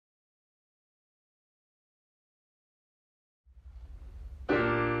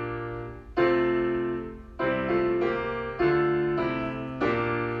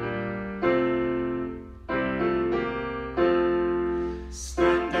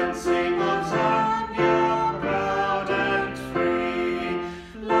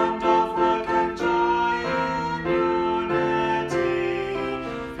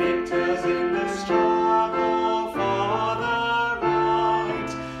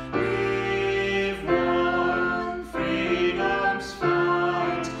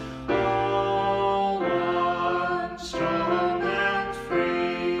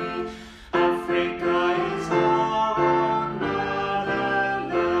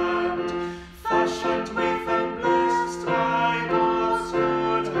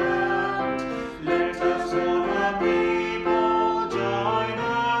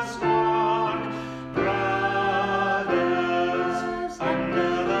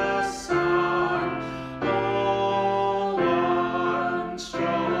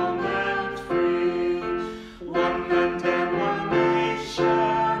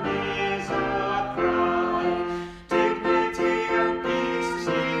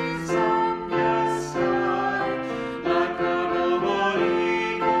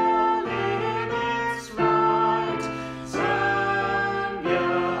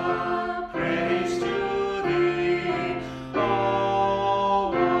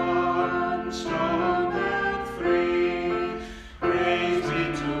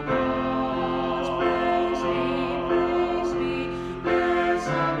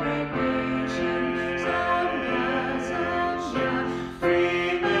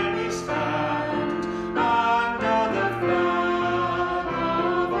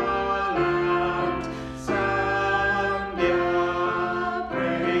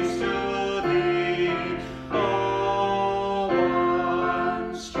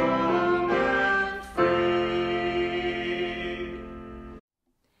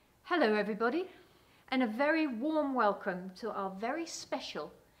Hello everybody, and a very warm welcome to our very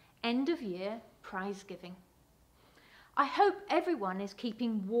special end of year prize giving. I hope everyone is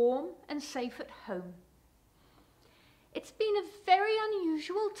keeping warm and safe at home. It's been a very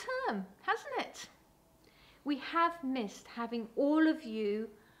unusual term, hasn't it? We have missed having all of you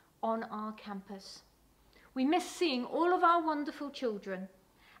on our campus. We miss seeing all of our wonderful children,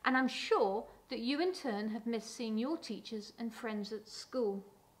 and I'm sure that you in turn have missed seeing your teachers and friends at school.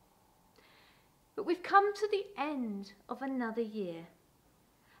 But we've come to the end of another year,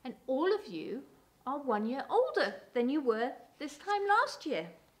 and all of you are 1 year older than you were this time last year.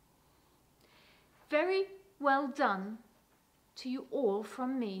 Very well done to you all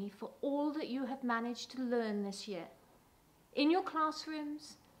from me for all that you have managed to learn this year, in your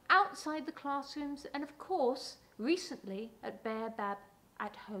classrooms, outside the classrooms, and of course, recently at Baobab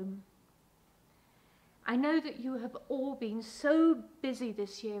at home. I know that you have all been so busy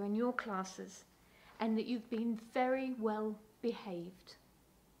this year in your classes, and that you've been very well behaved.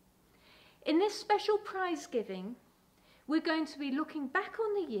 In this special prize giving, we're going to be looking back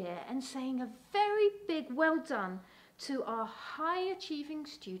on the year and saying a very big well done to our high achieving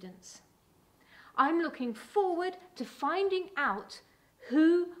students. I'm looking forward to finding out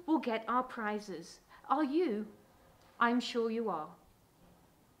who will get our prizes. Are you? I'm sure you are.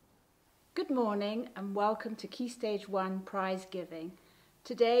 Good morning and welcome to Key Stage 1 prize giving.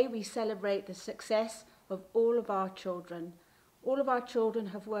 Today we celebrate the success of all of our children. All of our children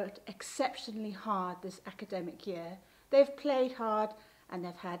have worked exceptionally hard this academic year. They've played hard and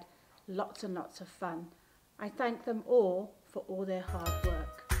they've had lots and lots of fun. I thank them all for all their hard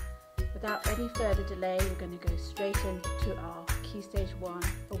work. Without any further delay, we're going to go straight into our Key Stage 1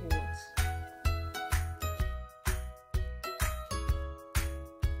 awards.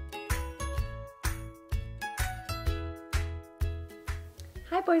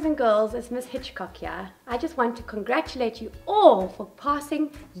 Hi boys and girls, it's Miss Hitchcock here. I just want to congratulate you all for passing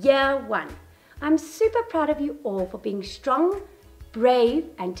year 1. I'm super proud of you all for being strong, brave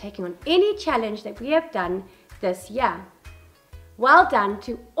and taking on any challenge that we have done this year. Well done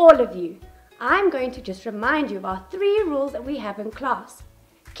to all of you. I'm going to just remind you of our 3 rules that we have in class.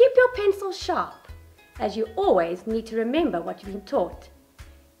 Keep your pencil sharp, as you always need to remember what you've been taught.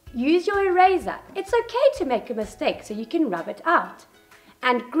 Use your eraser. It's okay to make a mistake so you can rub it out.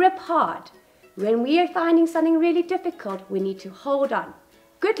 And grip hard. When we are finding something really difficult, we need to hold on.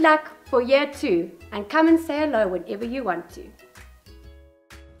 Good luck for year 2 and come and say hello whenever you want to.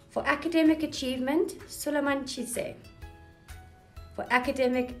 For academic achievement, Suleiman Chise. For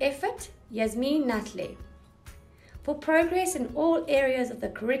academic effort, Yasmin Natle. For progress in all areas of the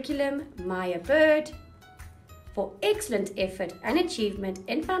curriculum, Maya Bird. For excellent effort and achievement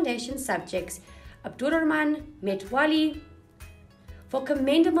in foundation subjects, Abdurrahman Metwali. For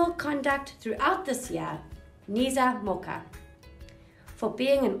commendable conduct throughout this year, Niza Moka. For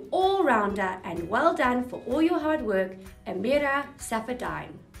being an all-rounder and well done for all your hard work, Amira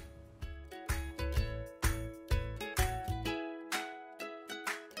Safadine.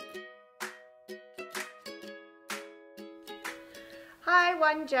 Hi,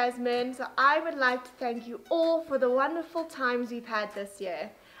 I'm Jasmine. So I would like to thank you all for the wonderful times we've had this year.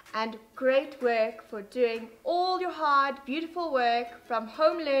 And great work for doing all your hard, beautiful work from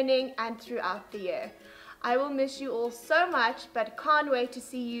home learning and throughout the year. I will miss you all so much, but can't wait to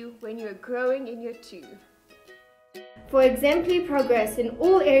see you when you're growing in year 2. For exemplary progress in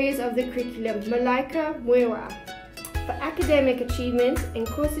all areas of the curriculum, Malaika Mwewa. For academic achievement,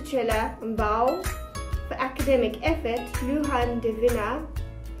 Nkosicela Mbao. For academic effort, Luhan Devina.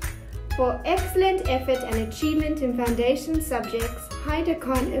 For excellent effort and achievement in foundation subjects, Haida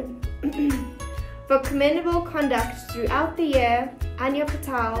Khanib. For commendable conduct throughout the year, Anya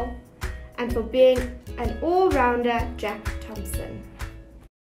Patel. And for being an all-rounder, Jack Thompson.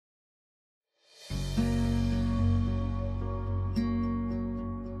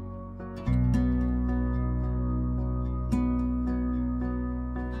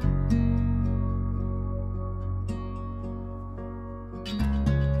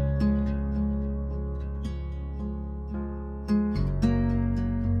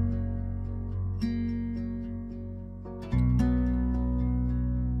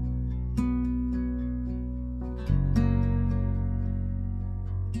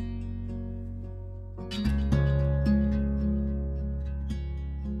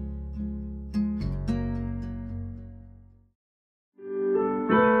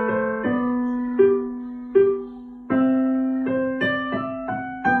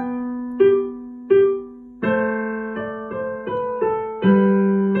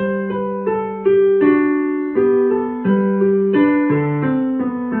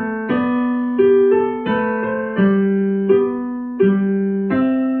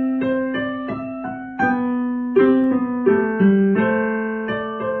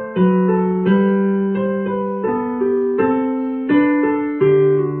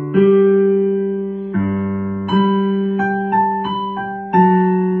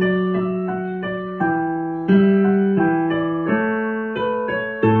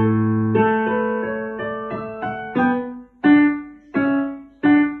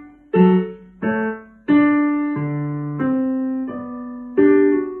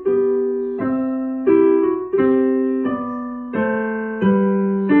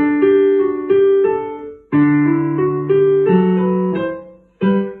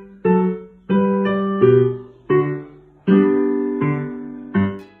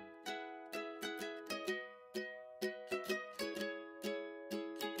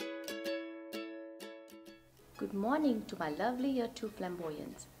 Good morning to my lovely Year 2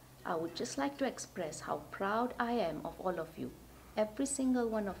 flamboyants. I would just like to express how proud I am of all of you. Every single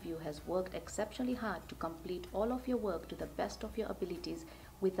one of you has worked exceptionally hard to complete all of your work to the best of your abilities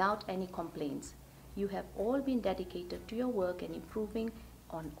without any complaints. You have all been dedicated to your work and improving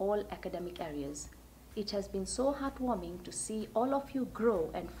on all academic areas. It has been so heartwarming to see all of you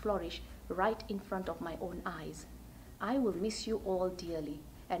grow and flourish right in front of my own eyes. I will miss you all dearly,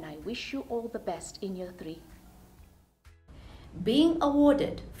 and I wish you all the best in Year 3. Being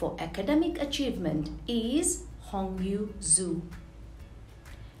awarded for academic achievement is Hongyu Zhu.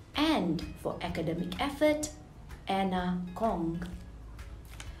 And for academic effort, Anna Kong.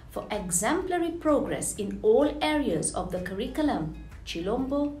 For exemplary progress in all areas of the curriculum,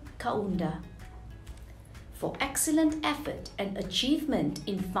 Chilombo Kaunda. For excellent effort and achievement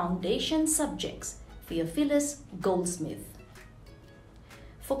in foundation subjects, Theophilus Goldsmith.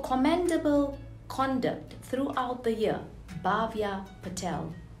 For commendable conduct throughout the year, Bhavya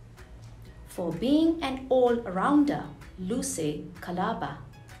Patel. For being an all-rounder, Luce Kalaba.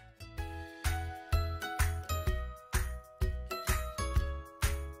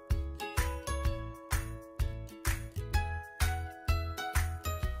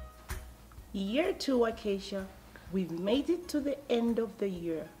 Year 2 Acacia, we've made it to the end of the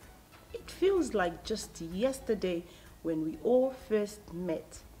year. It feels like just yesterday when we all first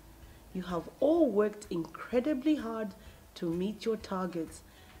met. You have all worked incredibly hard to meet your targets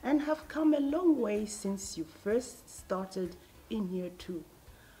and have come a long way since you first started in Year 2.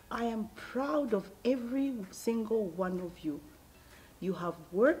 I am proud of every single one of you. You have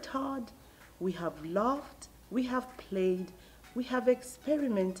worked hard, we have laughed, we have played, we have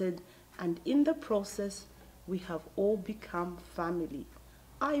experimented, and in the process, we have all become family.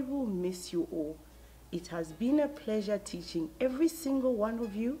 I will miss you all. It has been a pleasure teaching every single one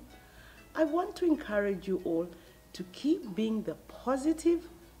of you. I want to encourage you all to keep being the positive,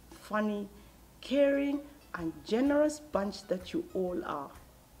 funny, caring, and generous bunch that you all are.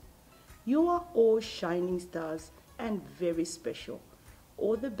 You are all shining stars and very special.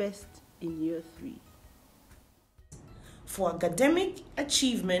 All the best in Year 3. For academic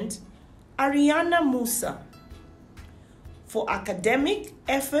achievement, Ariana Musa. For academic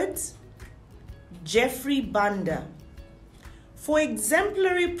effort, Jeffrey Banda. For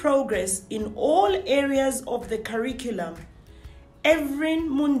exemplary progress in all areas of the curriculum, Evrin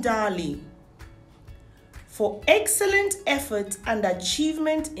Mundali. For excellent effort and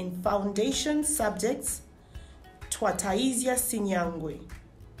achievement in foundation subjects, Twataizia Sinyangwe.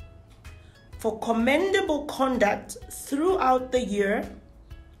 For commendable conduct throughout the year,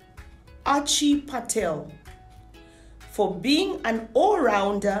 Archie Patel. For being an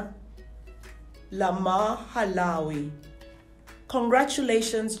all-rounder, Lama Halawi.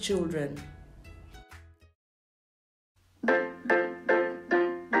 Congratulations, children.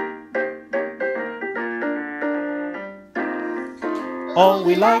 All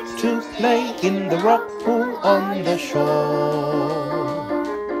we like to play in the rock pool on the shore.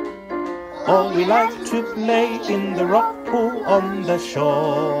 All we like to play in the rock pool on the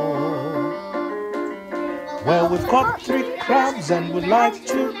shore. Well, we've caught 3 crabs and we'd like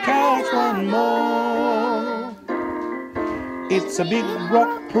to catch one more. It's a big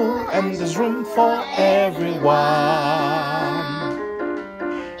rock pool and there's room for everyone.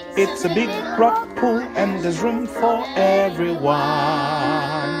 It's a big rock pool and there's room for everyone.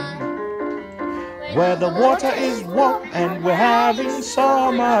 Where the water is warm and we're having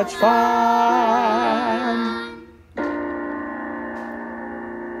so much fun.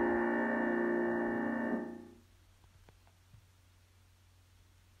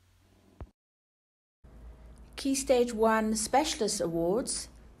 Key Stage 1 Specialist Awards.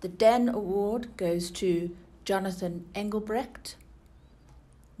 The Den Award goes to Jonathan Engelbrecht.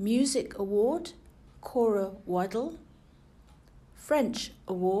 Music Award, Cora Waddle. French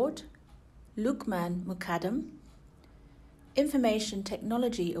Award, Lukman Mukadam. Information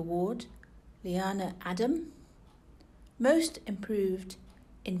Technology Award, Liana Adam. Most Improved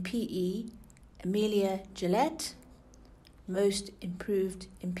in PE, Amelia Gillette. Most Improved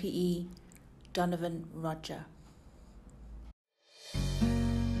in PE, Donovan Roger.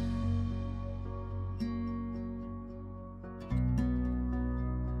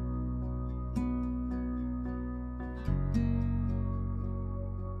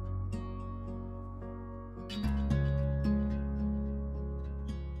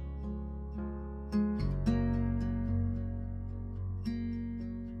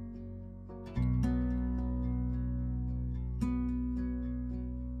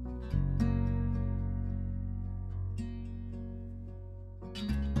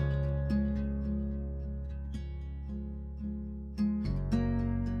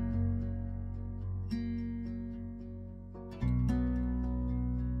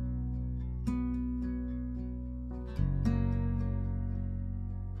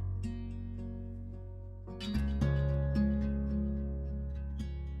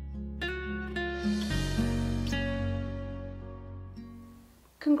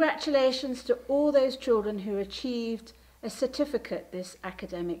 Congratulations to all those children who achieved a certificate this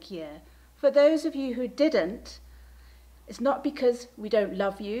academic year. For those of you who didn't, it's not because we don't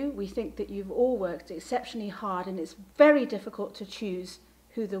love you. We think that you've all worked exceptionally hard, and it's very difficult to choose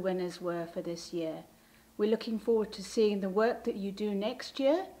who the winners were for this year. We're looking forward to seeing the work that you do next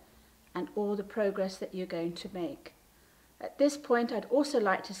year and all the progress that you're going to make. At this point, I'd also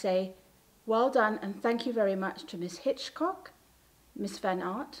like to say well done and thank you very much to Miss Hitchcock, Miss Van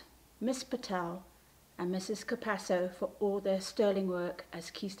Aert, Miss Patel, and Mrs. Capasso for all their sterling work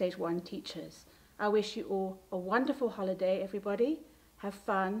as Key Stage 1 teachers. I wish you all a wonderful holiday, everybody. Have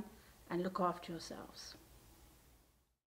fun and look after yourselves.